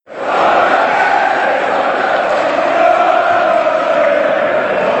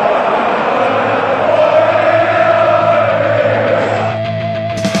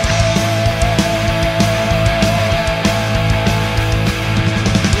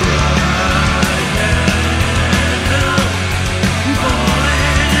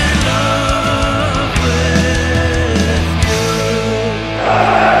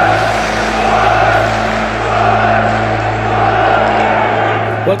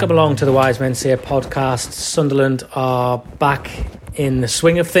Welcome along to the Wise Men Say podcast. Sunderland are back in the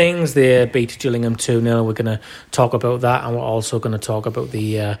swing of things. They beat Gillingham 2-0. We're going to talk about that, and we're also going to talk about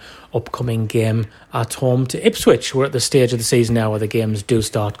the upcoming game at home to Ipswich. We're at the stage of the season now where the games do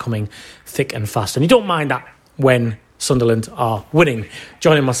start coming thick and fast, and you don't mind that when Sunderland are winning.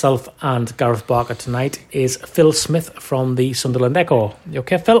 Joining myself and Gareth Barker tonight is Phil Smith from the Sunderland Echo. You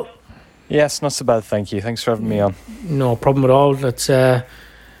okay, Phil? Yes, not so bad, thank you. Thanks for having me on. No problem at all. It's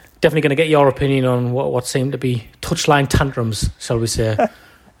definitely going to get your opinion on what seem to be touchline tantrums, shall we say?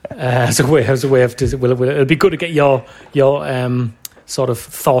 as a way of it'll be good to get your sort of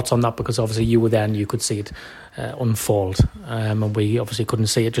thoughts on that, because obviously you were there and you could see it unfold, and we obviously couldn't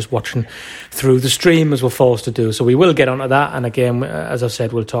see it just watching through the stream as we're forced to do. So we will get onto that, and again, as I've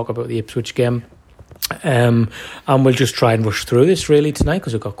said, we'll talk about the Ipswich game. And we'll just try and rush through this really tonight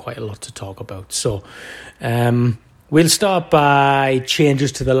because we've got quite a lot to talk about. So we'll start by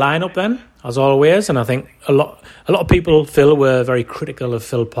changes to the lineup then, as always. And I think a lot of people, Phil, were very critical of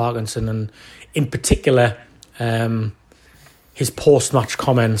Phil Parkinson, and in particular his post-match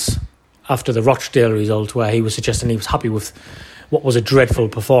comments after the Rochdale result, where he was suggesting he was happy with what was a dreadful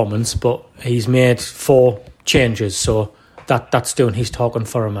performance, but he's made 4 changes, so that's doing his talking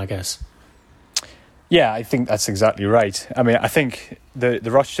for him, I guess. Yeah, I think that's exactly right. I mean, I think the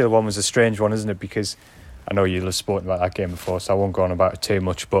Rochdale one was a strange one, isn't it? Because I know you'll have spoken about that game before, so I won't go on about it too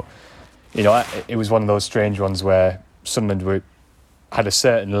much. But, you know, it was one of those strange ones where Sunderland had a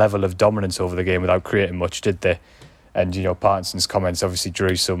certain level of dominance over the game without creating much, did they? And, you know, Parkinson's comments obviously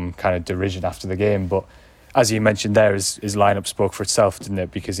drew some kind of derision after the game. But as you mentioned there, his lineup spoke for itself, didn't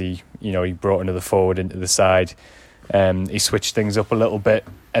it? Because he brought another forward into the side. He switched things up a little bit,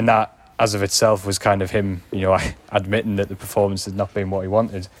 and that, as of itself, was kind of him, admitting that the performance had not been what he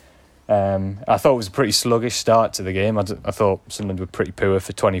wanted. I thought it was a pretty sluggish start to the game. I thought Sunderland were pretty poor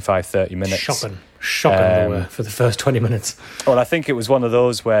for 25-30 minutes. Shocking they were for the first 20 minutes. Well, I think it was one of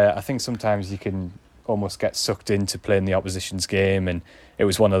those where I think sometimes you can almost get sucked into playing the opposition's game, and it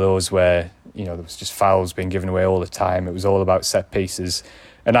was one of those where, there was just fouls being given away all the time. It was all about set pieces.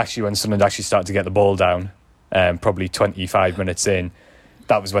 And actually, when Sunderland actually started to get the ball down, probably 25 minutes in,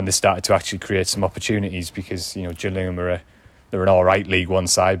 that was when they started to actually create some opportunities, because Gillingham they're an all right League One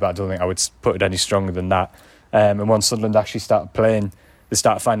side, but I don't think I would put it any stronger than that. And once Sunderland actually started playing, they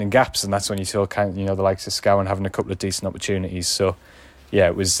started finding gaps, and that's when you saw the likes of Scowen having a couple of decent opportunities. So yeah,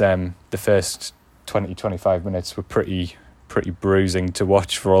 it was the first 20-25 minutes were pretty bruising to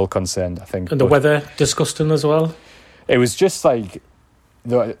watch for all concerned, I think. And the weather disgusting as well. It was just like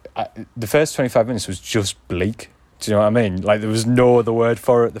the first 25 minutes was just bleak. Do you know what I mean? Like, there was no other word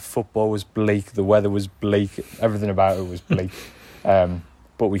for it. The football was bleak. The weather was bleak. Everything about it was bleak.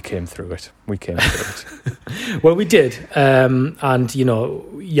 But we came through it. Well, we did. And,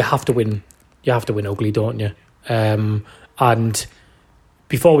 you have to win. You have to win ugly, don't you? And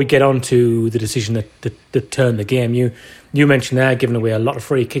before we get on to the decision that turned the game, you mentioned there giving away a lot of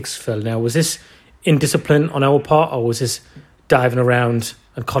free kicks, Phil. Now, was this indiscipline on our part, or was this diving around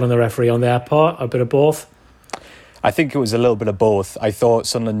and conning the referee on their part? A bit of both? I think it was a little bit of both. I thought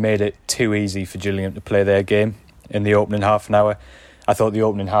Sunderland made it too easy for Gillingham to play their game in the opening half an hour. I thought the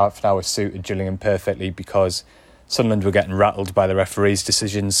opening half an hour suited Gillingham perfectly, because Sunderland were getting rattled by the referee's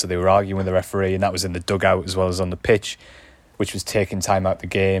decisions, so they were arguing with the referee, and that was in the dugout as well as on the pitch, which was taking time out the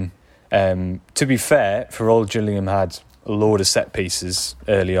game. To be fair, for all Gillingham had a load of set pieces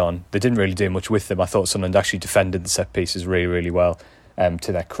early on, they didn't really do much with them. I thought Sunderland actually defended the set pieces really, really well,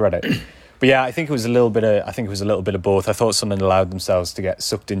 to their credit. But yeah, I think it was a little bit of both. I thought Sunderland allowed themselves to get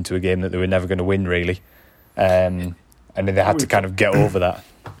sucked into a game that they were never going to win, really, and then they had to kind of get over that.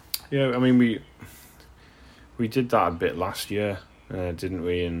 Yeah, I mean, we did that a bit last year, didn't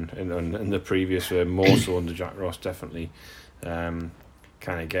we? In the previous year, more so under Jack Ross, definitely, kind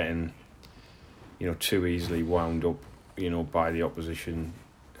of getting, too easily wound up, by the opposition,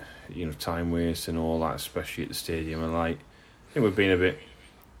 time waste and all that, especially at the stadium. And I think we've been a bit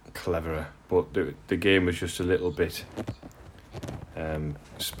cleverer, but the game was just a little bit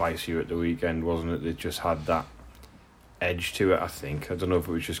spicier at the weekend, wasn't it? It just had that edge to it, I think. I don't know if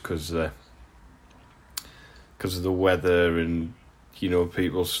it was just because of the weather and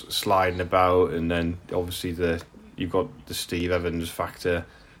people sliding about, and then obviously you've got the Steve Evans factor,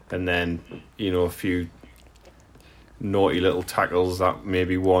 and then a few naughty little tackles that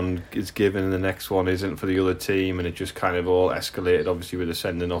maybe one is given and the next one isn't for the other team, and it just kind of all escalated, obviously, with the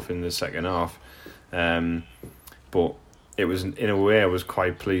sending off in the second half. But it was, in a way, I was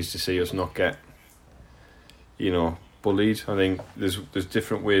quite pleased to see us not get bullied. I think there's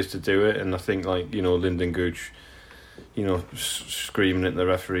different ways to do it, and I think Lyndon Gooch screaming at the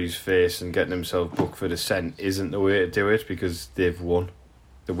referee's face and getting himself booked for dissent isn't the way to do it, because they've won.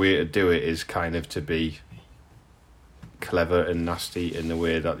 The way to do it is kind of to be clever and nasty in the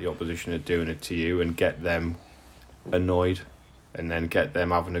way that the opposition are doing it to you, and get them annoyed, and then get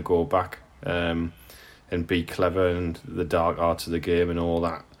them having to go back, and be clever, and the dark arts of the game and all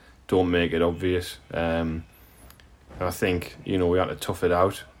that. Don't make it obvious. And I think we had to tough it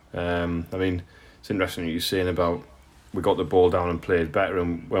out. I mean, it's interesting what you're saying about we got the ball down and played better,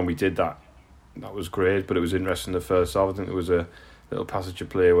 and when we did that, that was great. But it was interesting the first half. I think there was a little passage of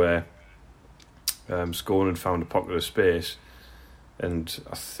play where Scone had found a pocket of space, and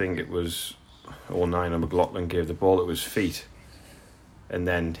I think it was O'Nien or McLaughlin gave the ball at his feet, and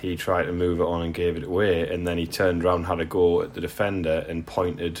then he tried to move it on and gave it away, and then he turned around, had a go at the defender and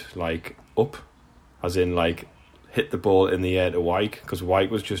pointed like up, as in like hit the ball in the air to Wyke, because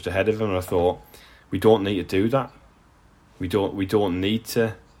Wyke was just ahead of him. And I thought, we don't need to do that. We don't need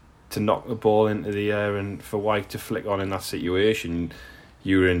to knock the ball into the air and for Wyke to flick on in that situation.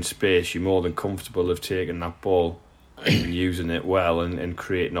 You're in space, you're more than comfortable of taking that ball and using it well, and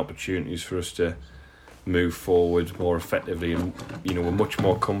creating opportunities for us to move forward more effectively. And we're much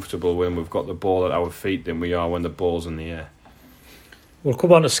more comfortable when we've got the ball at our feet than we are when the ball's in the air. We'll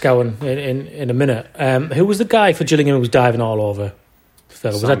come on to Scowen in a minute. Who was the guy for Gillingham who was diving all over?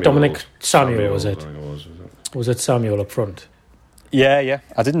 Was that Dominic Samuel? Was it? Was it Samuel up front? Yeah.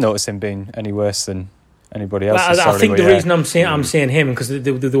 I didn't notice him being any worse than anybody else. I think the reason I'm saying him, because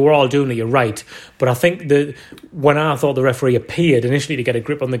they were all doing it, you're right. But I think when I thought the referee appeared initially to get a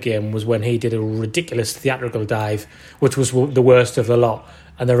grip on the game was when he did a ridiculous theatrical dive, which was the worst of the lot,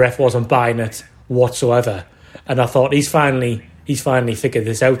 and the ref wasn't buying it whatsoever. And I thought he's finally figured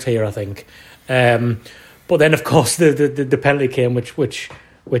this out here, I think. But then, of course, the penalty came, which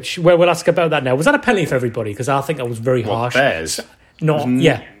we'll ask about that now. Was that a penalty for everybody? Because I think that was very harsh. Bears?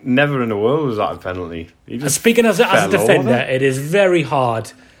 Never in the world was that a penalty. Speaking as a defender, it is very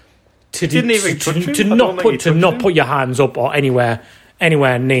hard to not put your hands up or anywhere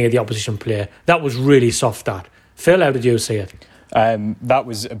near the opposition player. That was really soft. That Phil, how did you see it? That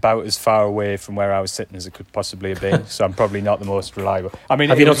was about as far away from where I was sitting as it could possibly have been. So I'm probably not the most reliable. I mean,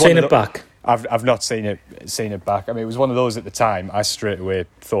 have you not seen it back? I've not seen it back. I mean, it was one of those at the time. I straight away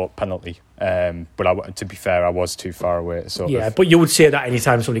thought penalty. But to be fair, I was too far away. But you would say that any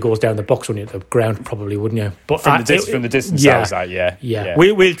time somebody goes down the box on you at the ground, probably, wouldn't you? But from the distance, I was like, yeah.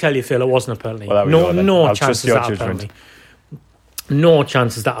 We'll tell you, Phil, it wasn't a penalty. Well, no chances that a penalty. No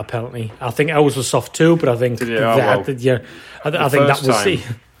chances that a penalty. I think ours was soft too, but I think I think that was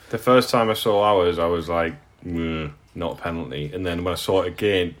the first time I saw ours, I was like, not a penalty. And then when I saw it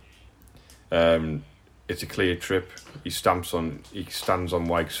again, it's a clear trip. He stands on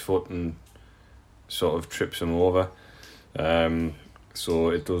Wyke's foot and sort of trips him over.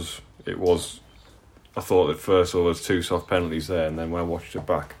 So it was. I thought at first there was two soft penalties there, and then when I watched it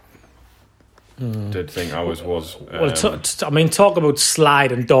back, did think ours was. Talk about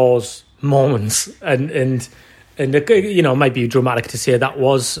slide and doors moments, and it might be dramatic to say that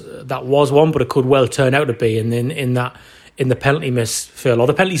was one, but it could well turn out to be. And then in the penalty miss, Phil, or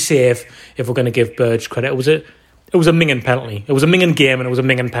the penalty save, if we're going to give Burge credit, it was a minging penalty. It was a minging game, and it was a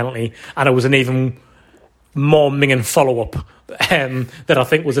minging penalty, and it was an even more minging follow up that I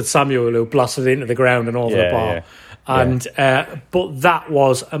think was at Samuel, who blasted it into the ground and over the bar. Yeah. And but that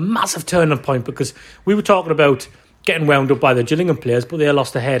was a massive turning point, because we were talking about getting wound up by the Gillingham players, but they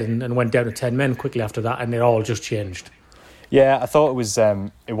lost their head and went down to 10 men quickly after that, and it all just changed. Yeah, I thought it was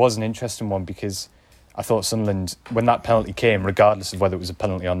an interesting one, because I thought Sunderland, when that penalty came, regardless of whether it was a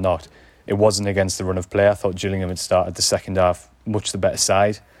penalty or not, it wasn't against the run of play. I thought Gillingham had started the second half much the better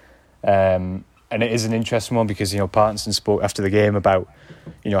side. And it is an interesting one, because Parkinson spoke after the game about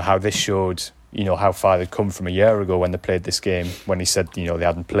how this showed how far they'd come from a year ago when they played this game, when he said they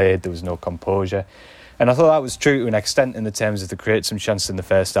hadn't played, there was no composure. And I thought that was true to an extent in the terms of they created some chances in the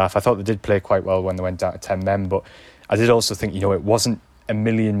first half. I thought they did play quite well when they went down to 10 men, but I did also think it wasn't a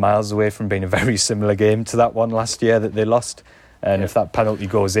million miles away from being a very similar game to that one last year that they lost. And if that penalty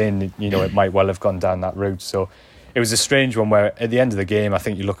goes in, it might well have gone down that route. So it was a strange one where at the end of the game, I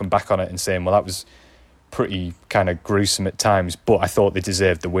think you're looking back on it and saying, well, that was pretty kind of gruesome at times, but I thought they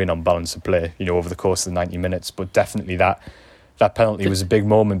deserved the win on balance of play, over the course of the 90 minutes. But definitely that penalty was a big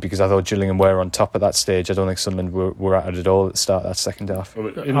moment, because I thought Gillingham were on top at that stage. I don't think Sunderland were at it at all at the start of that second half.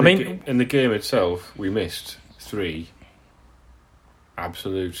 In the game itself, we missed 3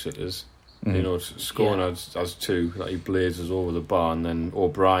 absolute sitters. Scone has 2 that he blazes over the bar, and then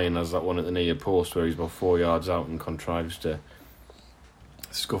O'Brien has that one at the near post where he's about 4 yards out and contrives to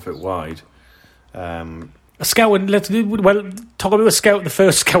scuff it wide. And Scouting. Let's talk about the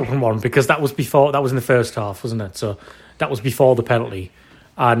first scouting one, because that was in the first half, wasn't it? So that was before the penalty,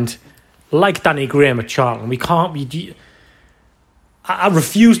 and like Danny Graham at Charlton, we can't be. I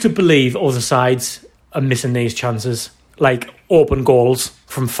refuse to believe other sides are missing these chances, like open goals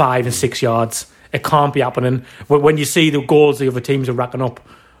from 5 and 6 yards. It can't be happening. When you see the goals the other teams are racking up,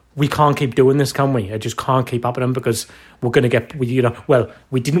 we can't keep doing this, can we? It just can't keep happening, because we're going to get, we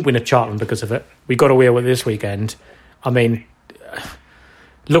didn't win at Charlton because of it. We got away with it this weekend. I mean,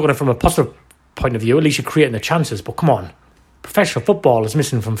 looking at it from a positive point of view, at least you're creating the chances, but come on. Professional football is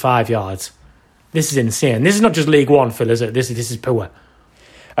missing from 5 yards. This is insane. This is not just League One, Phil, is it? This is poor.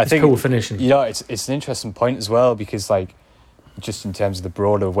 I think poor finishing. It's an interesting point as well, because like, just in terms of the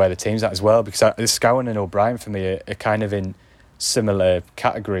broader of where the team's at as well, because Scowen and O'Brien for me are kind of in similar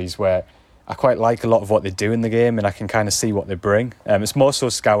categories where I quite like a lot of what they do in the game, and I can kind of see what they bring. It's more so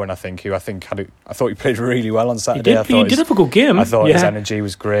Scowen, I think, who I thought he played really well on Saturday. He did have a good game. I thought his energy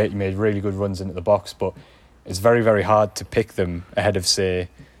was great. He made really good runs into the box, but it's very, very hard to pick them ahead of, say,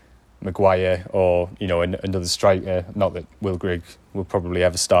 Maguire or another striker. Not that Will Grigg will probably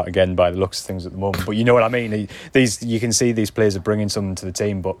ever start again by the looks of things at the moment, but you know what I mean. You can see these players are bringing something to the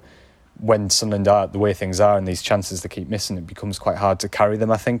team, but when Sunderland are the way things are and these chances they keep missing, it becomes quite hard to carry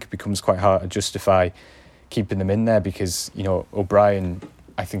them. I think it becomes quite hard to justify keeping them in there, because O'Brien,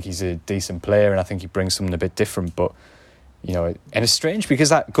 I think he's a decent player and I think he brings something a bit different, but and it's strange because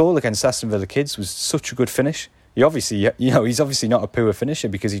that goal against Aston Villa Kids was such a good finish. He's obviously not a poor finisher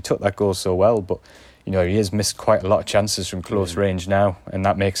because he took that goal so well, but he has missed quite a lot of chances from close range now, and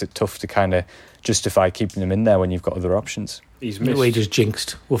that makes it tough to kind of justify keeping him in there when you've got other options. He's missed. We just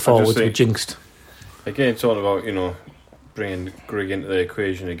jinxed. We're jinxed. Again, talking about bringing Grigg into the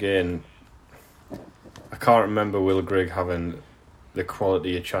equation again. I can't remember Will Grigg having the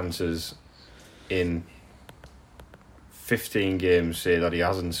quality of chances in 15 games, say, that he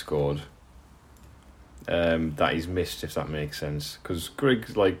hasn't scored. That he's missed, if that makes sense, because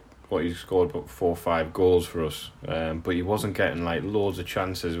Grigg's he's scored about 4 or 5 goals for us, but he wasn't getting loads of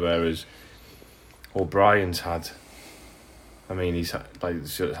chances, whereas O'Brien's had. I mean, he's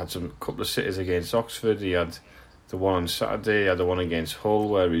had some couple of sitters against Oxford. He had the one on Saturday. He had the one against Hull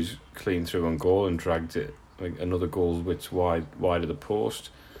where he's clean through on goal and dragged it another goal which wide of the post.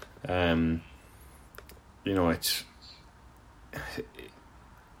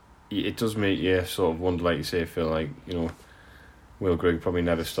 It does make you sort of wonder, like you say, Phil, Will Grigg probably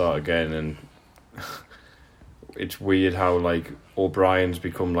never start again, and it's weird how O'Brien's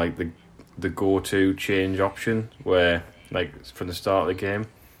become the go-to change option, where from the start of the game,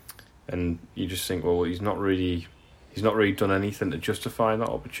 and you just think, well, he's not really done anything to justify that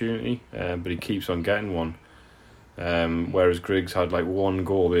opportunity, but he keeps on getting one. Whereas Griggs had one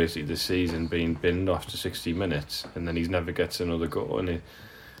goal basically this season being binned after 60 minutes, and then he never gets another goal, and it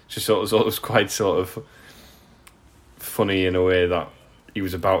just sort of was quite sort of funny in a way that he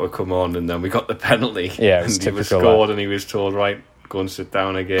was about to come on, and then we got the penalty. Yeah, and he was scored, and he was told, right, go and sit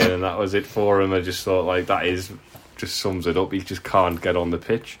down again, and that was it for him. I just thought just sums it up. He just can't get on the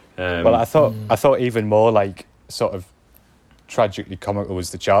pitch. Well, I thought even more sort of tragically comical was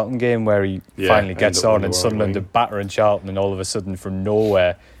the Charlton game where he finally gets on, and Sunderland are battering Charlton, and all of a sudden from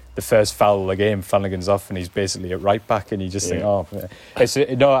nowhere, the first foul of the game, Flanagan's off, and he's basically at right back, and you just think,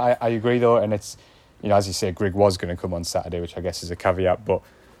 I agree though, and it's as you say, Grigg was going to come on Saturday, which I guess is a caveat, but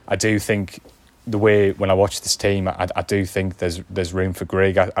I do think the way when I watch this team, I do think there's room for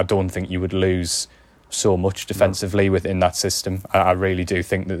Grigg. I don't think you would lose so much defensively within that system. I really do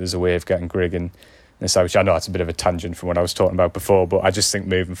think that there's a way of getting Grigg in this, which I know that's a bit of a tangent from what I was talking about before, but I just think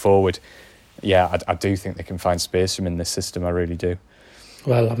moving forward, I do think they can find space for him in this system. I really do.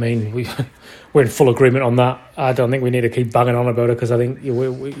 Well, I mean, we're in full agreement on that. I don't think we need to keep banging on about it, because I think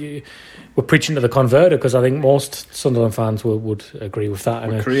we're preaching to the converter, because I think most Sunderland fans would agree with that.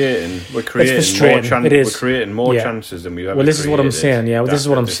 We're creating more chances than we've ever. Well, this is what I'm saying. Yeah, this is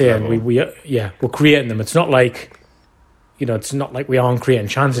what I'm saying. We're creating them. It's not like it's not like we aren't creating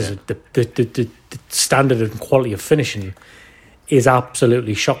chances. Yeah. The standard and quality of finishing is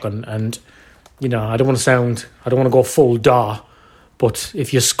absolutely shocking. And I don't want to go full Dar. But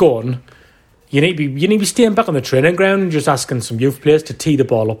if you're scoring, you need to be staying back on the training ground and just asking some youth players to tee the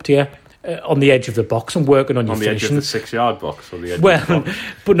ball up to you on the edge of the box and working on your finishing. On the edge of the 6-yard box or the edge of the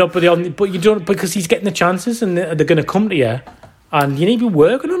box. But you don't, because he's getting the chances and they're going to come to you, and you need to be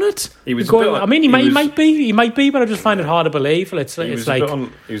working on it. He might be, but I just find it hard to believe. He was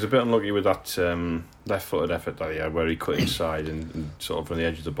a bit unlucky with that left-footed effort that he had, where he cut inside and sort of on the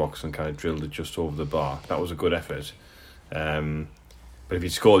edge of the box and kind of drilled it just over the bar. That was a good effort. But if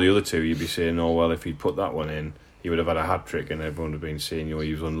he'd scored the other two, you'd be saying, oh, well, if he'd put that one in, he would have had a hat-trick and everyone would have been saying, he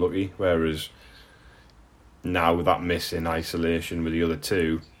was unlucky. Whereas now with that miss in isolation with the other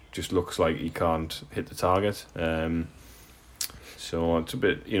two, just looks like he can't hit the target. So it's a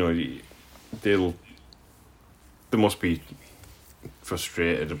bit, they must be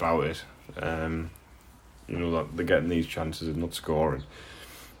frustrated about it. That they're getting these chances and not scoring.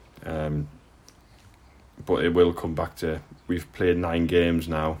 But it will come back to, we've played 9 games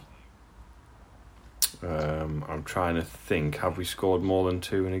now. I'm trying to think, have we scored more than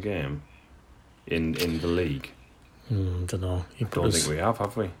 2 in a game in the league? Don't know. I don't think we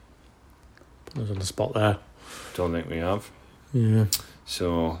have we? Put us on the spot there. Don't think we have. Yeah.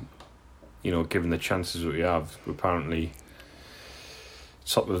 So, given the chances that we have, we're apparently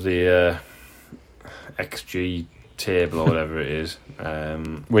top of the XG table or whatever it is.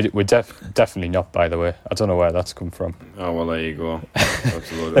 We're definitely not, by the way. I don't know where that's come from. Oh, well, there you go.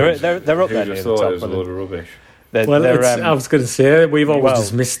 That's a load they're up there. Who just thought it was a load of rubbish? I was going to say, we've always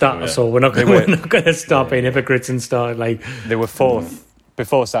dismissed that, so we're not going to start being hypocrites and start like... They were 4th.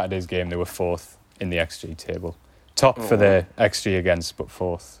 Before Saturday's game, they were 4th in the XG table. Top for the XG against, but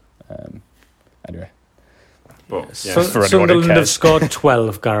 4th. Anyway. But, yeah. Sunderland have scored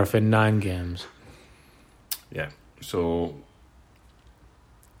 12, Gareth, in 9 games. Yeah. So,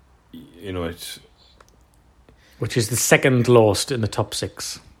 it's... Which is the second lowest in the top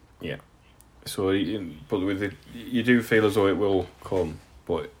 6. Yeah. So, but with it, you do feel as though it will come,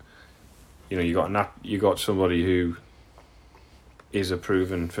 but you got somebody who is a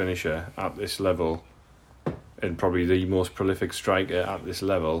proven finisher at this level, and probably the most prolific striker at this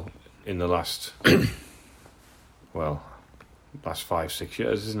level in the last 5-6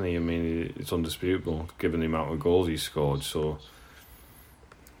 years, isn't he? I mean, it's undisputable given the amount of goals he's scored. So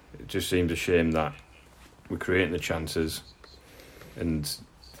it just seems a shame that we're creating the chances, and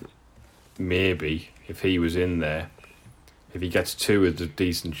maybe if he was in there, if he gets 2 of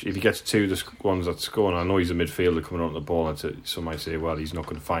the ones that score, and I know he's a midfielder coming on the ball, and some might say, well, he's not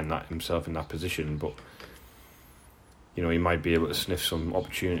going to find that himself in that position, but he might be able to sniff some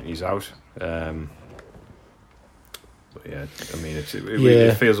opportunities out. But yeah, I mean, it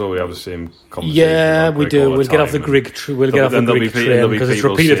feels like we have the same conversation. Yeah, we do. We'll get off the Grig. We'll get off the Grig train because it's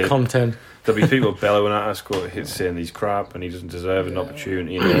repeated content. There'll be people bellowing at us, saying he's crap and he doesn't deserve an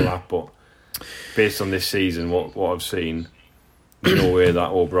opportunity and all that. But based on this season, what I've seen, there's no way that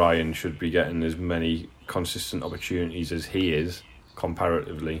O'Brien should be getting as many consistent opportunities as he is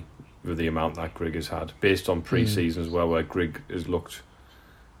comparatively with the amount that Grig has had. Based on pre-season as well, where Grig has looked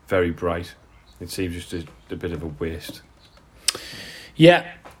very bright. It seems just a bit of a waste.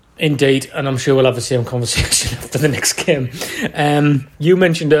 Yeah, indeed, and I'm sure we'll have the same conversation after the next game. You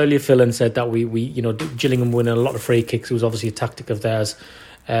mentioned earlier, Phil, and said that we Gillingham winning a lot of free kicks. It was obviously a tactic of theirs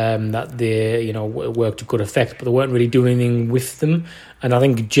that they worked to good effect, but they weren't really doing anything with them. And I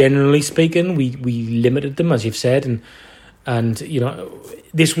think generally speaking, we limited them, as you've said, and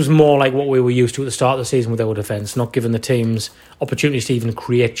this was more like what we were used to at the start of the season with our defence, not giving the teams opportunities to even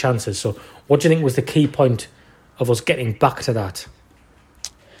create chances. So what do you think was the key point of us getting back to that?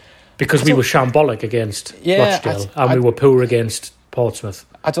 Because we were shambolic against Rochdale and we were poor against Portsmouth.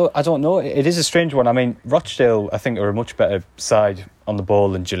 I don't know. It is a strange one. I mean, Rochdale, I think, are a much better side on the ball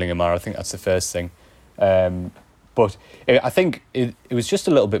than Gillingham are. I think that's the first thing. But I think it was just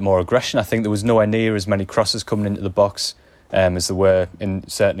a little bit more aggression. I think there was nowhere near as many crosses coming into the box as there were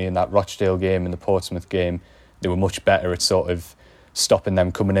certainly in that Rochdale game and the Portsmouth game. They were much better at sort of stopping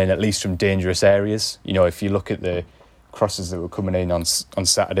them coming in, at least from dangerous areas. If you look at the crosses that were coming in on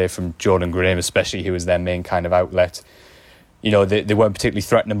Saturday from Jordan Graham, especially, who was their main kind of outlet, they weren't particularly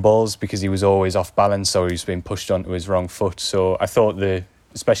threatening balls because he was always off balance or he was being pushed onto his wrong foot. So I thought,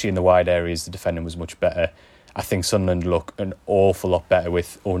 especially in the wide areas, the defending was much better. I think Sunderland look an awful lot better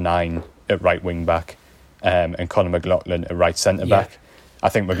with O'Nien at right wing back and Conor McLaughlin at right centre back. I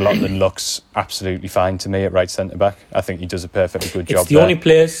think McLaughlin looks absolutely fine to me at right centre back. I think he does a perfectly good job. It's the only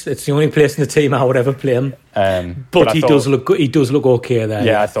place in the team I would ever play him. But he does look good. He does look okay there.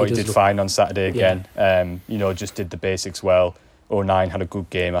 Yeah, I thought he did fine on Saturday again. Just did the basics well. O'Nien had a good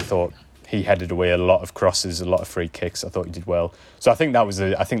game. I thought he headed away a lot of crosses, a lot of free kicks. I thought he did well. So I think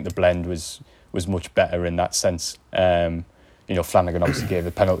I think the blend was much better in that sense. Flanagan obviously gave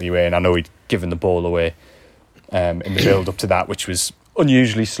the penalty away, and I know he'd given the ball away in the build up to that, which was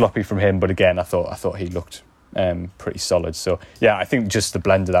unusually sloppy from him. But again, I thought he looked pretty solid. So yeah, I think just the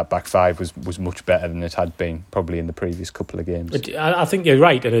blend of that back five was much better than it had been probably in the previous couple of games. I think you're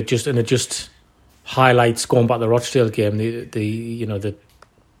right, and it just highlights, going back to the Rochdale game,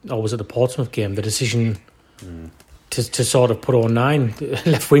 or was it the Portsmouth game, the decision to sort of put on 9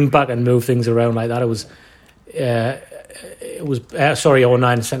 left wing back and move things around like that. It was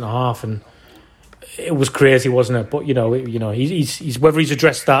 09 centre half, and it was crazy, wasn't it? But he's whether he's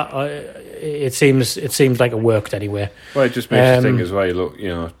addressed that. It seems like it worked anyway. Well, it just makes you think as well. Look,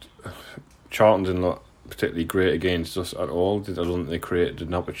 Charlton didn't look particularly great against us at all. I don't think they created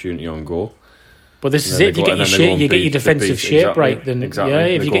an opportunity on goal. But this is it. If you get your defensive shape right, then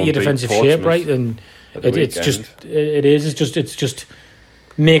if you get your defensive shape right, then it's just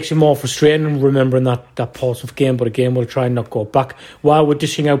makes you more frustrating remembering that Portsmouth game. But again, we'll try and not go back. While we're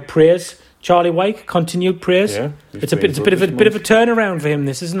dishing out praise, Charlie Wyke, continued praise. Yeah, it's a bit of a turnaround for him,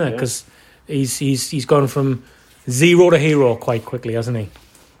 this, isn't it? Because he's gone from zero to hero quite quickly, hasn't he?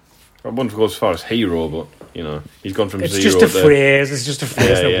 I wouldn't go as far as hero, but he's gone from it's zero. It's just a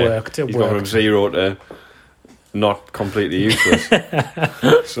phrase that worked. He's gone from zero to not completely useless.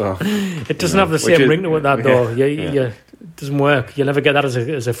 So it doesn't have the same ring to it, that though. It doesn't work. You'll never get that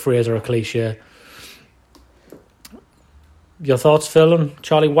as a phrase or a cliche. Your thoughts, Phil, on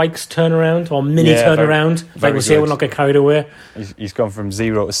Charlie Wyke's turnaround or mini turnaround? Like we say, we'll not get carried away. He's gone from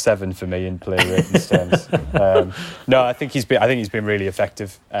 0 to 7 for me in play rating terms. No, I think he's been really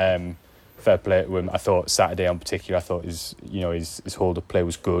effective. Fair play to him. I thought Saturday in particular, I thought his hold up play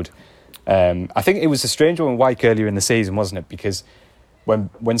was good. I think it was a strange one with Wyke earlier in the season, wasn't it? Because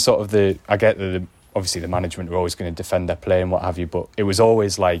when sort of I get that obviously the management are always going to defend their play and what have you, but it was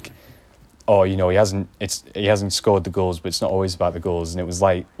always like, he hasn't scored the goals, but it's not always about the goals. And it was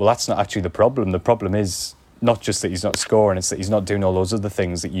like, well, that's not actually the problem. The problem is not just that he's not scoring; it's that he's not doing all those other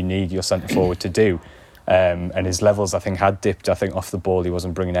things that you need your centre forward to do. And his levels, I think, had dipped. I think off the ball, he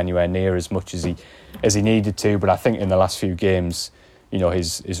wasn't bringing anywhere near as much as he needed to. But I think in the last few games,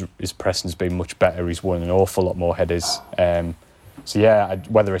 his pressing's been much better. He's won an awful lot more headers.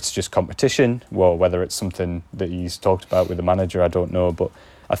 Whether it's just competition or whether it's something that he's talked about with the manager, I don't know. But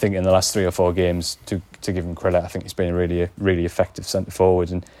I think in the last 3 or 4 games, to give him credit, I think he's been a really effective centre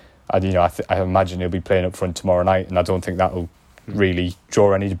forward. And I imagine he'll be playing up front tomorrow night, and I don't think that'll really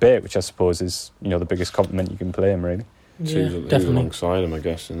draw any debate, which I suppose is the biggest compliment you can play him, really. Yeah, definitely alongside him, I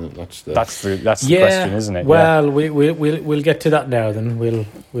guess. And that's the question, isn't it? Well, we'll get to that now. Then we'll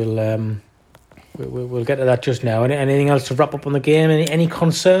get to that just now. Anything else to wrap up on the game? Any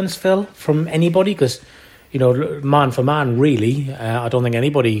concerns, Phil, from anybody? Because man for man, really, I don't think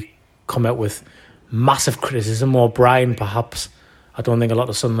anybody come out with massive criticism. O'Brien, perhaps. I don't think a lot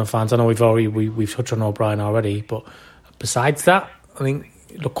of Sunderland fans. I know we've touched on O'Brien already, but besides that, I think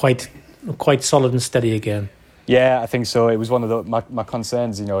look quite solid and steady again. Yeah, I think so. It was one of my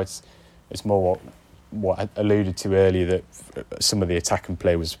concerns. It's more what I alluded to earlier, that some of the attacking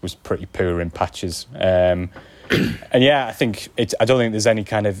play was pretty poor in patches. And yeah, I don't think there's any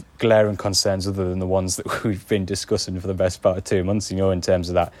kind of glaring concerns other than the ones that we've been discussing for the best part of 2 months, in terms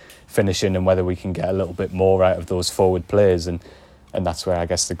of that finishing and whether we can get a little bit more out of those forward players. And that's where I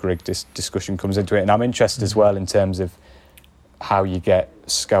guess the Grigg discussion comes into it. And I'm interested as well in terms of how you get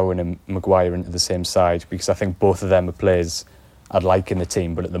Scowen and Maguire into the same side, because I think both of them are players I'd like in the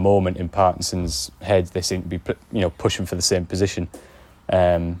team, but at the moment in Parkinson's head they seem to be pushing for the same position.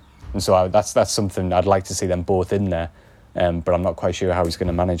 And so that's something I'd like to see them both in there, but I'm not quite sure how he's going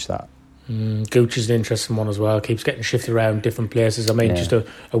to manage that. Gooch is an interesting one as well. Keeps getting shifted around different places. I mean, just a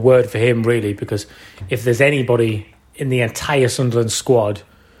word for him, really, because if there's anybody in the entire Sunderland squad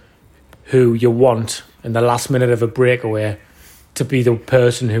who you want in the last minute of a breakaway to be the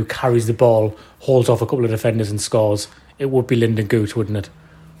person who carries the ball, holds off a couple of defenders and scores, it would be Lyndon Gooch, wouldn't it?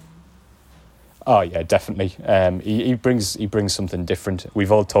 Oh yeah, definitely. He brings something different.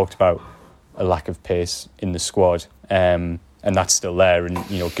 We've all talked about a lack of pace in the squad, and that's still there. And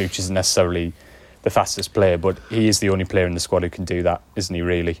Gooch isn't necessarily the fastest player, but he is the only player in the squad who can do that, isn't he?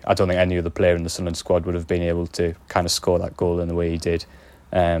 Really, I don't think any other player in the Sunderland squad would have been able to kind of score that goal in the way he did.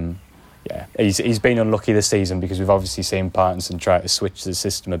 He's been unlucky this season because we've obviously seen Parkinson try to switch the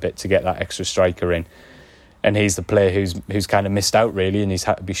system a bit to get that extra striker in. And he's the player who's kind of missed out, really, and he's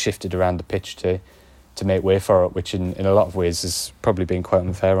had to be shifted around the pitch to make way for it, which in a lot of ways has probably been quite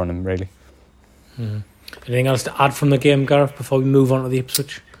unfair on him, really. Anything else to add from the game, Gareth, before we move on to the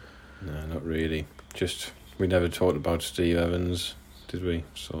Ipswich? No, not really. Just, we never talked about Steve Evans, did we?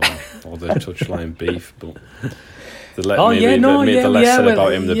 So, or the touchline beef, but... The less said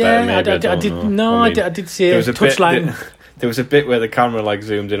about him, the better. Maybe I did see a touchline. There was a bit where the camera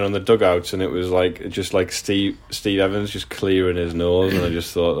zoomed in on the dugouts, and it was just like Steve Evans just clearing his nose, and I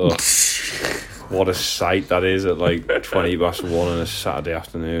just thought, oh, what a sight that is at 1:20 on a Saturday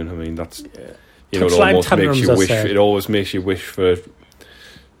afternoon. I mean, that's it almost makes you wish. It always makes you wish for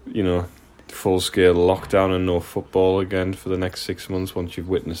to full-scale lockdown and no football again for the next 6 months once you've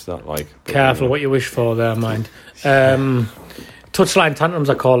witnessed that. Careful what you wish for there, mind. Touchline tantrums,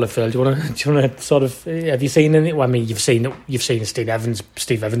 I call it, Phil. Do you want to sort of? Have you seen any? Well, I mean, you've seen Steve Evans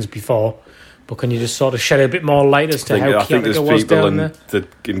before, but can you just sort of shed a bit more light as to how chaotic it was down there?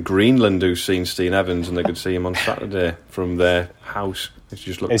 In Greenland who've seen Steve Evans and they could see him on Saturday from their house. It's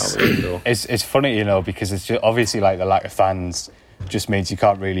just looked out the window. It's funny, because it's just, obviously the lack of fans just means you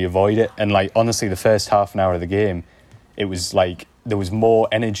can't really avoid it. And honestly, the first half an hour of the game, it was there was more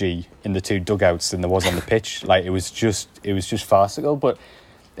energy in the two dugouts than there was on the pitch. It was just farcical. But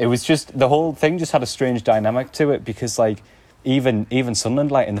it was just, the whole thing just had a strange dynamic to it, because even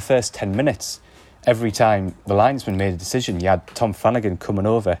Sunderland, in the first 10 minutes, every time the linesman made a decision, you had Tom Flanagan coming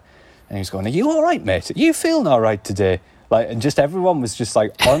over and he was going, "Are you all right, mate? Are you feeling all right today?" And just everyone was just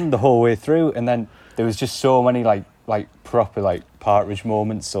on the whole way through. And then there was just so many proper Partridge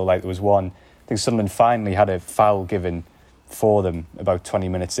moments. So there was one, I think Sunderland finally had a foul given for them about 20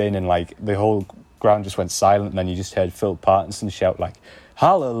 minutes in, and the whole ground just went silent, and then you just heard Phil Parkinson shout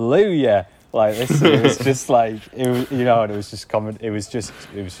 "Hallelujah!" This, it was just it was, and it was just common. It was just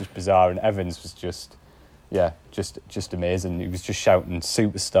bizarre, and Evans was just amazing. He was just shouting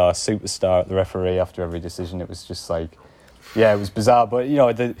 "Superstar, superstar" at the referee after every decision. It was just it was bizarre. But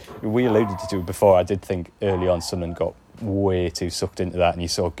we alluded to it before. I did think early on Sunderland got way too sucked into that, and you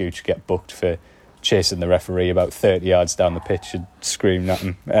saw Gooch get booked for chasing the referee about 30 yards down the pitch and screaming at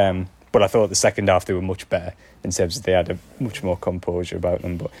him. But I thought the second half they were much better in terms of they had a much more composure about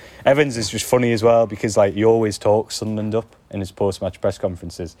them. But Evans is just funny as well, because he always talks Sunderland up in his post-match press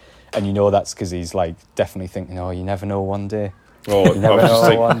conferences, and that's because he's definitely thinking, "Oh, you never know one day." Oh, you never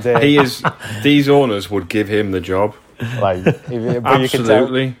know one day. These owners would give him the job.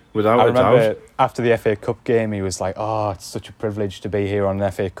 Absolutely, without a doubt. I remember after the FA Cup game, he was "Oh, it's such a privilege to be here on an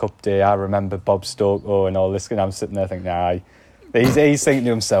FA Cup day. I remember Bob Stokoe and all this." And I'm sitting there thinking, "Nah." He's thinking to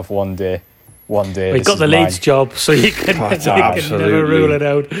himself, one day. He's got the Leeds job, so you can never rule it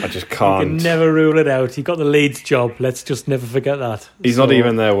out. I just can't. You can never rule it out. He got the Leeds job. Let's just never forget that. He's not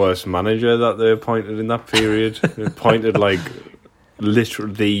even their worst manager that they appointed in that period. They appointed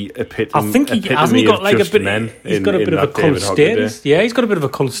literally the epitome. I think he hasn't got a bit. He's got a bit of a cult status. Yeah, he's got a bit of a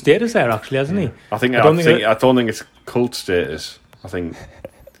cult status there, actually, hasn't he? I don't think it's cult status. I think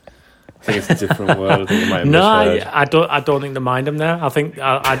it's a different word. I think it might have misheard. I don't think they mind him there. I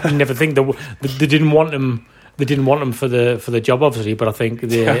never think they didn't want him. They didn't want him for the job, obviously. But I think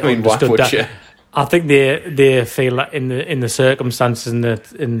they understood that. You? I think they feel that in the circumstances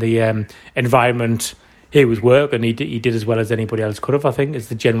in the environment he was working, he did as well as anybody else could have. I think is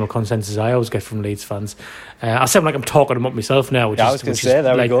the general consensus I always get from Leeds fans. I sound like I'm talking him up myself now. I was going to say,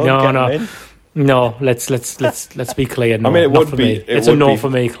 there we go. No, let's be clear. No, I mean, it's a no for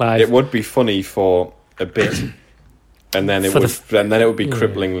me, Clive. It would be funny for a bit, and then it would be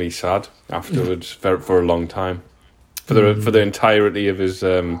cripplingly sad afterwards for a long time, for the entirety of his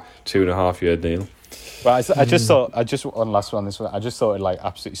 2.5 year deal. Well, I just thought one last one. I just thought it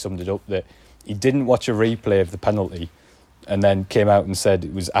absolutely summed it up that he didn't watch a replay of the penalty, and then came out and said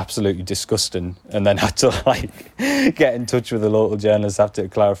it was absolutely disgusting, and then had to get in touch with the local journalist after to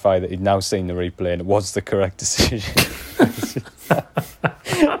clarify that he'd now seen the replay and it was the correct decision.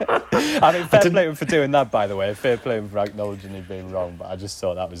 I mean, fair play for doing that, by the way. Fair play for acknowledging he'd been wrong. But I just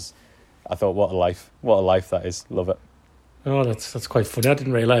thought what a life that is. Love it. Oh, that's quite funny. I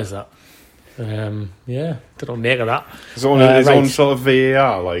didn't realise that. They don't make of that. His own sort of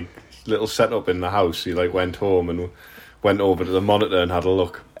VAR, little setup in the house. He went home and went over to the monitor and had a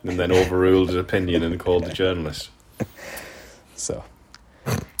look, and then overruled his opinion and called the journalist. So,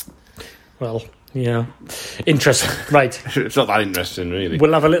 well, yeah, interesting. Right, it's not that interesting, really.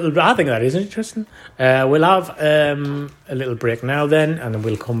 We'll have a little. I think that is interesting. We'll have a little break now, then, and then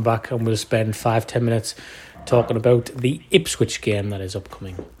we'll come back and we'll spend 5-10 minutes talking about the Ipswich game that is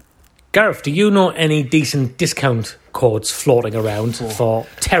upcoming. Gareth, do you know any decent discount codes floating around for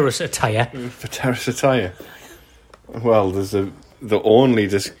terrace attire? For terrace attire? Well, there's the only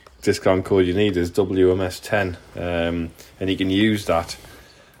discount code you need is WMS10, and you can use that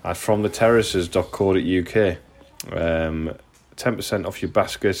at fromtheterraces.co.uk. 10% off your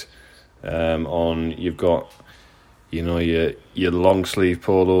basket. You've got your long sleeve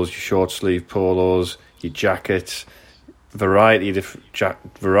polos, your short sleeve polos, your jackets. Variety of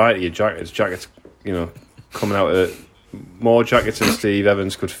jackets. Jackets, coming out of more jackets than Steve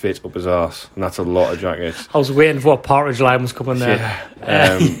Evans could fit up his arse, and that's a lot of jackets. I was waiting for what Partridge line was coming there.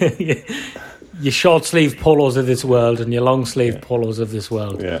 Yeah. Your short sleeve polos of this world and your long sleeve polos of this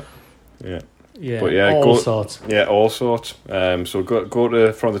world. Yeah. Yeah, but yeah, all sorts. Yeah, all sorts. So go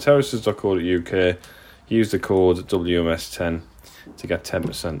to fromtheterraces.co.uk, use the code WMS10 to get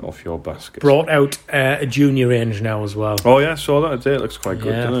 10% off your basket. Brought out a junior range now as well. Oh yeah, saw that today. It looks quite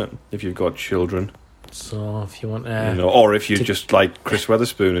good, Yeah. doesn't it? If you've got children, So if you want, or if you're just like Chris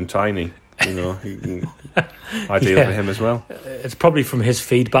Weatherspoon and tiny, you can ideal Yeah. for him as well. it's probably from his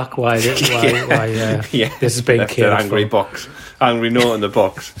feedback why this has been Left an catered angry for. box, angry note in the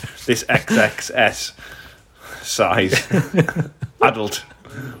box. This XXS size adult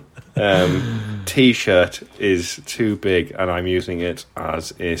T-shirt is too big, and I'm using it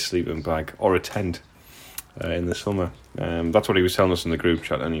as a sleeping bag or a tent in the summer. That's what he was telling us in the group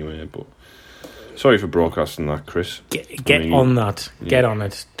chat anyway. But sorry for broadcasting that, Chris. Get on that. Get on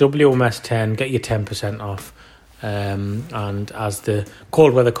it. WMS10. Get your 10% off. And as the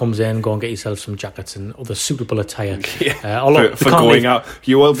cold weather comes in, go and get yourself some jackets and other suitable attire. For going out,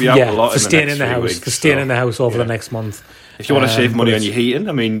 you will be out a lot. For staying in the house. Weeks, for staying in the house over the next month. If you want to save money on your heating,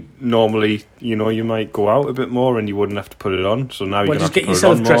 I mean, normally, you might go out a bit more and you wouldn't have to put it on. So now you're going to have to get put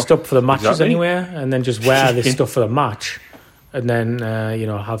yourself it on dressed more. up for the matches Exactly. anywhere, and then just wear this stuff for the match, and then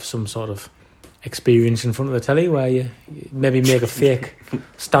have some sort of experience in front of the telly where you maybe make a fake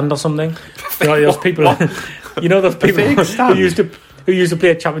stand or something. Those people. Those people who used to play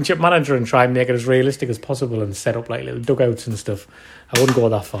a Championship Manager and try and make it as realistic as possible and set up like little dugouts and stuff. I wouldn't go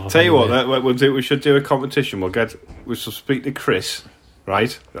that far. Tell you what we should do a competition. We shall speak to Chris,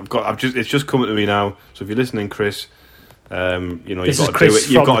 right? It's just coming to me now. So if you're listening, Chris, you've got to do it.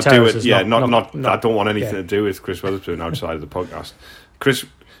 You've got to do it. Yeah, not. I don't want anything to do with Chris Weatherspoon outside of the podcast. Chris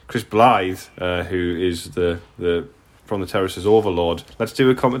Blythe, who is the From the Terraces overlord. Let's do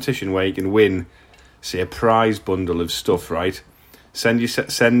a competition where you can win, say, a prize bundle of stuff. Right? Send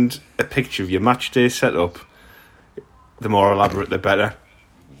a picture of your match day setup. The more elaborate, the better.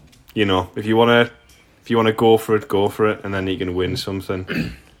 If you want to go for it, and then you can win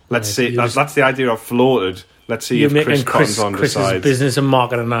something. Let's see. That's the idea I've floated. Let's see if Chris Cotton's on Chris's decides. business and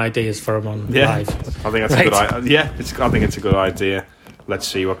marketing ideas for him on live. I think that's a good idea. Yeah, I think it's a good idea. Let's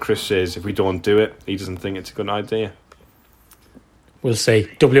see what Chris says. If we don't do it, he doesn't think it's a good idea. We'll see.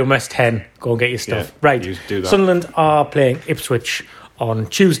 WMS 10. Go and get your stuff. Yeah, right. do that. Sunderland are playing Ipswich on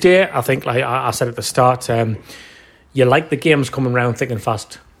Tuesday. I think, like I said at the start, you like the games coming round thick and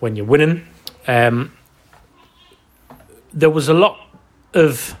fast when you're winning. There was a lot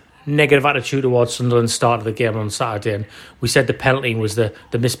of negative attitude towards Sunderland's start of the game on Saturday, and we said the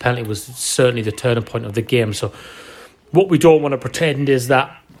missed penalty was certainly the turning point of the game. So what we don't want to pretend is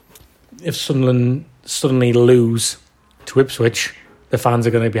that if Sunderland suddenly lose to Ipswich, the fans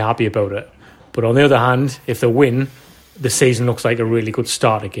are going to be happy about it. But on the other hand, if they win, the season looks like a really good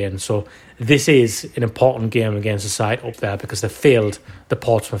start again. So this is an important game against the side up there because they failed the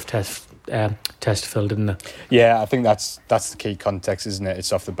Portsmouth test, Phil, didn't they? Yeah, I think that's the key context, isn't it?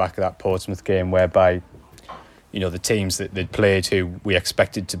 It's off the back of that Portsmouth game whereby, the teams that they'd played who we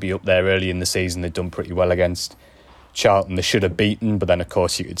expected to be up there early in the season, they'd done pretty well against. Charlton they should have beaten, but then of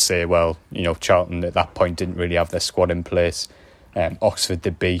course you could say, well, Charlton at that point didn't really have their squad in place. Oxford they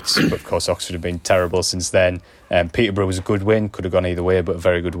beat, but of course Oxford have been terrible since then. Peterborough was a good win, could have gone either way, but a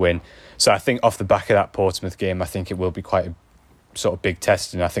very good win. So I think off the back of that Portsmouth game, I think it will be quite a sort of big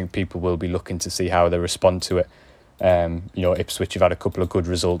test, and I think people will be looking to see how they respond to it. Ipswich have had a couple of good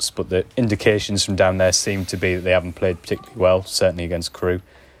results, but the indications from down there seem to be that they haven't played particularly well, certainly against Crewe.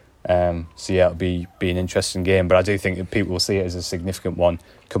 So yeah, it'll be an interesting game, but I do think that people will see it as a significant one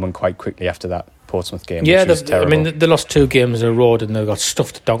coming quite quickly after that Portsmouth game. Yeah, which was terrible. I mean, they lost 2 games in a row and they got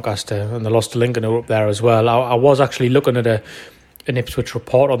stuffed at Doncaster, and they lost to Lincoln, who were up there as well. I was actually looking at an Ipswich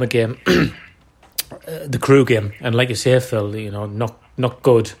report on the game, the Crewe game, and like you say, Phil, not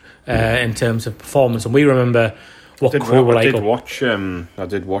good in terms of performance. And we remember what Crewe were like. I did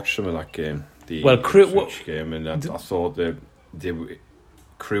watch some of that game. The Ipswich game, and I thought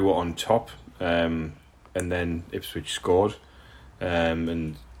Crewe were on top, and then Ipswich scored,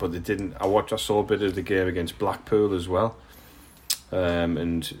 but they didn't. I saw a bit of the game against Blackpool as well,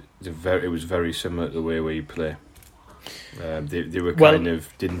 and it was very similar to the way we play. They were kind of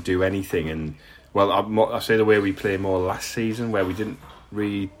didn't do anything, and I say the way we play more last season, where we didn't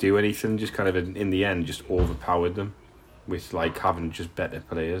really do anything, just kind of in the end just overpowered them with like having just better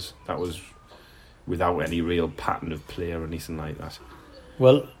players. That was without any real pattern of play or anything like that.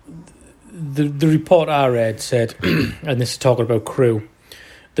 Well, the report I read said, and this is talking about Crewe,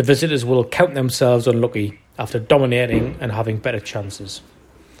 the visitors will count themselves unlucky after dominating and having better chances.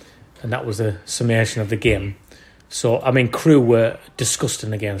 And that was the summation of the game. So, I mean, Crewe were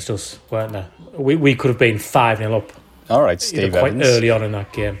disgusting against us, weren't they? We could have been 5-0 up. All right, Steve quite Evans. early on in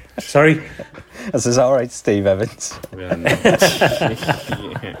that game. Sorry? I says, all right, Steve Evans. Yeah,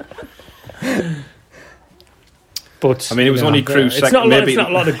 But I mean, it was only Crew's it's second. It's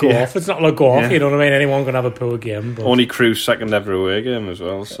not a lot to go off. It's not a lot to go off. Yeah. You know what I mean? Anyone can have a poor game. But only Crew's second ever away game as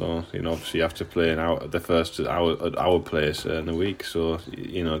well. So obviously you have to play the first at our place in a week. So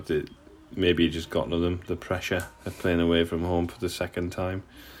maybe you just got to them the pressure of playing away from home for the second time.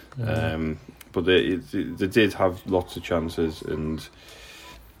 But they did have lots of chances, and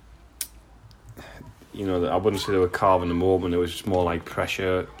I wouldn't say they were carving them open. It was just more like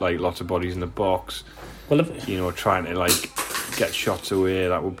pressure, like lots of bodies in the box. well, Trying to get shots away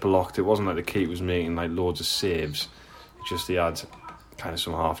that were blocked. It wasn't like the keeper was making like loads of saves. It's just he had kind of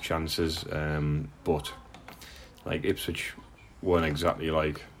some half chances. But like Ipswich weren't exactly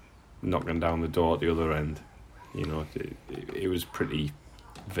like knocking down the door at the other end. It was pretty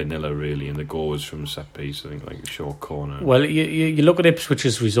vanilla really, and the goal was from set piece. I think like a short corner. well, you look at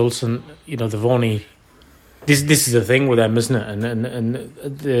Ipswich's results, and they've only. This is the thing with them, isn't it? And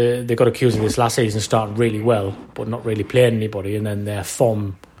they got accused of this last season, starting really well, but not really playing anybody, and then their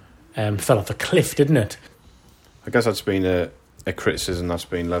form fell off a cliff, didn't it? I guess that's been a criticism that's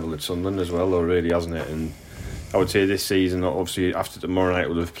been levelled at Sunderland as well, though, really, hasn't it? And I would say this season, obviously, after tomorrow night,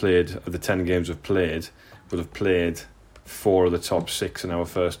 we'll have played the 10 games we've played. We'll have played 4 of the top 6 in our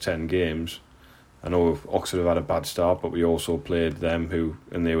first 10 games. I know Oxford have had a bad start, but we also played them,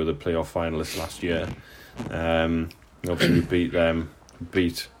 and they were the playoff finalists last year. Obviously, we beat them,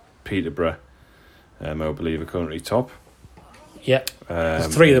 beat Peterborough, I believe, are currently top. Yeah,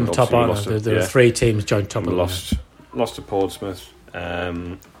 there's 3 of them top, aren't there? There are 3 teams joint top. We lost to Portsmouth,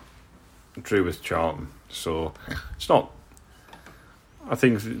 drew with Charlton. So it's not. I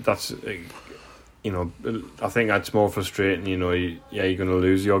think that's. I think that's more frustrating. You're going to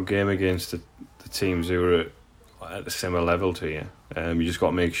lose your game against the teams who are at a similar level to you. You just got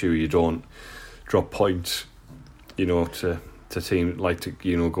to make sure you don't drop points. To teams like to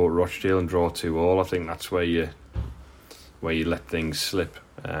go to Rochdale and draw 2-2. I think that's where you let things slip.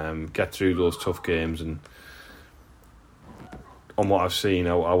 Get through those tough games, and on what I've seen,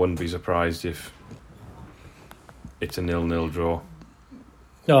 I wouldn't be surprised if it's a 0-0 draw.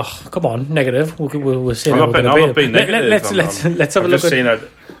 Oh, come on, negative. We'll see. I'm not being negative. Let's have a look at.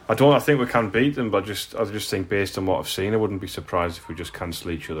 I think we can beat them, but I just think based on what I've seen, I wouldn't be surprised if we just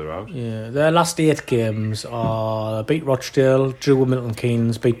cancel each other out. Yeah, their last 8 games are beat Rochdale, drew with Milton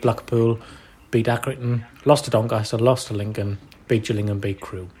Keynes, beat Blackpool, beat Accrington, lost to Doncaster, lost to Lincoln, beat Gillingham, beat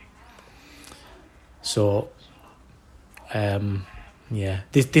Crewe. So,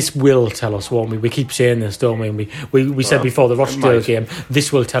 this will tell us, won't we? We keep saying this, don't we? We said before the Rochdale game,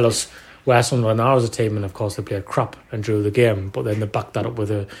 this will tell us where Sunderland are as a team, and of course they played crap and drew the game, but then they backed that up with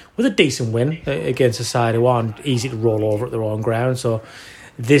a decent win against a side who aren't easy to roll over at their own ground. So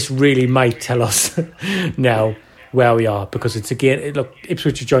this really might tell us now where we are, because it's again, look,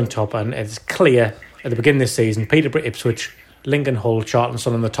 Ipswich are joint top, and it's clear at the beginning of this season, Peterborough, Ipswich, Lincoln, Hull, Charlton,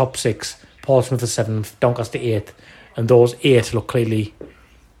 Sunderland, the top 6, Portsmouth the 7th, Doncaster 8th, and those 8 look clearly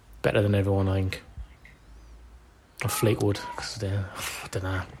better than everyone, I think. Or Fleetwood, because I don't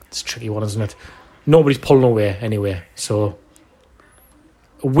know, it's a tricky one, isn't it? Nobody's pulling away anyway, so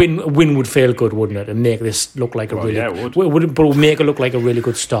a win would feel good, wouldn't it? And make this look like but it would make it look like a really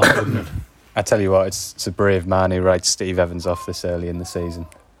good start, wouldn't it? I tell you what, it's a brave man who writes Steve Evans off this early in the season.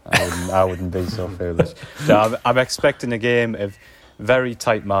 I wouldn't be so foolish. So I'm expecting a game of very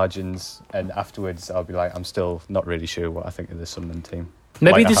tight margins, and afterwards I'll be like, I'm still not really sure what I think of the Sunderland team.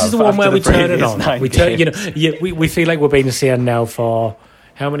 Maybe this is the one where we turn it on. We feel like we're being saying now for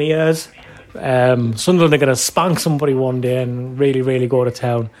how many years? Sunderland are going to spank somebody one day and really, really go to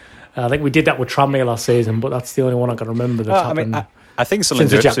town. I think we did that with Tranmere last season, but that's the only one I can remember that's happened. I think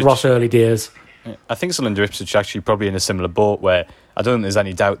since the Jack Ross early days. I think Sunderland or Ipswich are actually probably in a similar boat where I don't think there's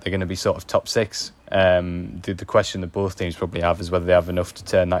any doubt they're going to be sort of top 6. The question that both teams probably have is whether they have enough to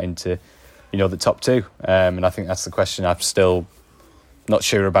turn that into, the top 2. And I think that's the question I'm still not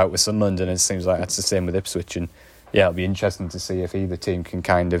sure about with Sunderland, and it seems like that's the same with Ipswich. And yeah, it'll be interesting to see if either team can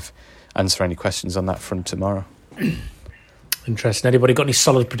kind of answer any questions on that front tomorrow. Interesting. Anybody got any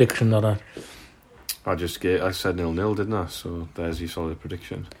solid prediction on that? I said 0-0, didn't I? So there's your solid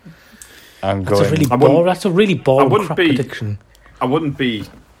prediction. That's a really boring prediction. I wouldn't be.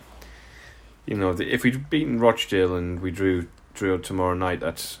 If we'd beaten Rochdale and we drew tomorrow night,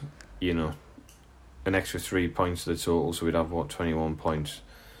 that's an extra 3 points to the total, so we'd have 21 points,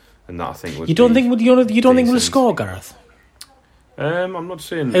 and that I think would. You don't think we'll score, Gareth? I'm not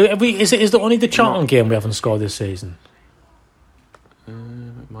saying. Is it only the Charlton game we haven't scored this season?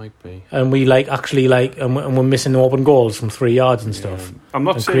 It might be. And we and we're missing open goals from 3 yards and stuff. I'm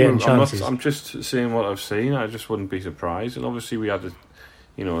not and saying creating chances. I'm just saying what I've seen. I just wouldn't be surprised. And obviously we had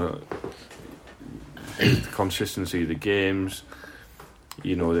the consistency of the games.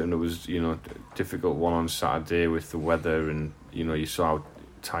 And it was difficult one on Saturday with the weather, and you saw how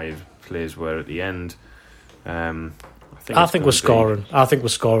tired players were at the end. I think we're scoring. I think we're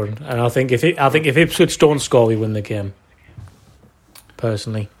scoring, and I think if Ipswich don't score, we win the game.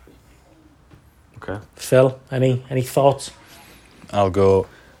 Personally. Okay. Phil, any thoughts? I'll go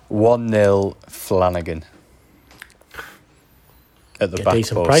 1-0 Flanagan at the back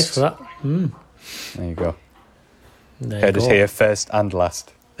decent post. Price for that. There you go. Heard it here first and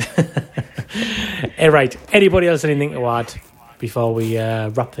last. Right. Anybody else anything to add before we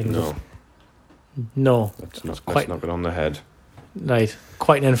wrap things up? No. Let's knock it on the head. Right.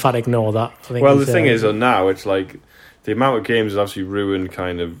 Quite an emphatic no, that. I think the thing is, now it's like the amount of games has actually ruined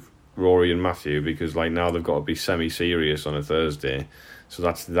kind of Rory and Matthew, because like now they've got to be semi-serious on a Thursday. So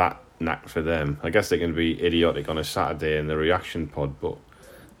that's that knack for them. I guess they can be idiotic on a Saturday in the reaction pod, but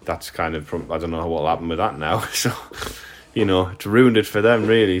that's kind of I don't know what will happen with that now. So it's ruined it for them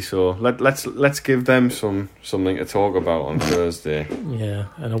really. So let's give them something to talk about on Thursday. Yeah,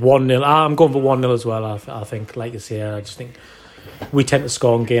 and a 1-0. I'm going for 1-0 as well. I think, like you say, I just think we tend to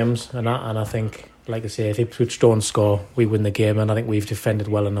score in games, and I think, like I say, if Ipswich don't score, we win the game, and I think we've defended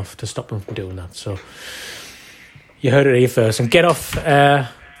well enough to stop them from doing that. So you heard it here first, and get off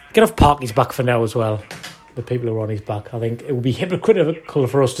Parky's back for now as well. The people who are on his back. I think it would be hypocritical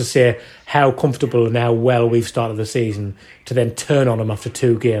for us to say how comfortable and how well we've started the season to then turn on him after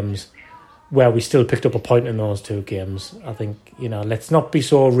 2 games where we still picked up a point in those 2 games. I think, let's not be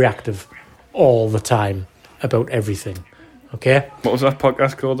so reactive all the time about everything. Okay? What was that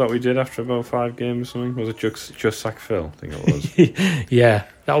podcast called that we did after about 5 games or something? Was it just Sack Phil? I think it was. Yeah,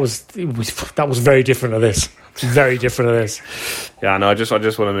 that was very different to this. Very different to this. Yeah, no, I just want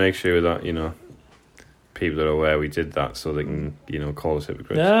to make sure that, people that are aware we did that, so they can call us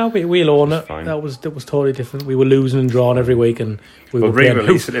hypocrites. Yeah, we'll own it. Fine. That was totally different. We were losing and drawing every week, and we were playing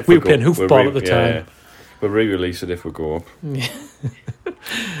hoofball at the time. Yeah. We'll re-release it if we go up.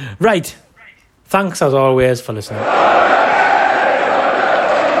 Right. Thanks as always for listening.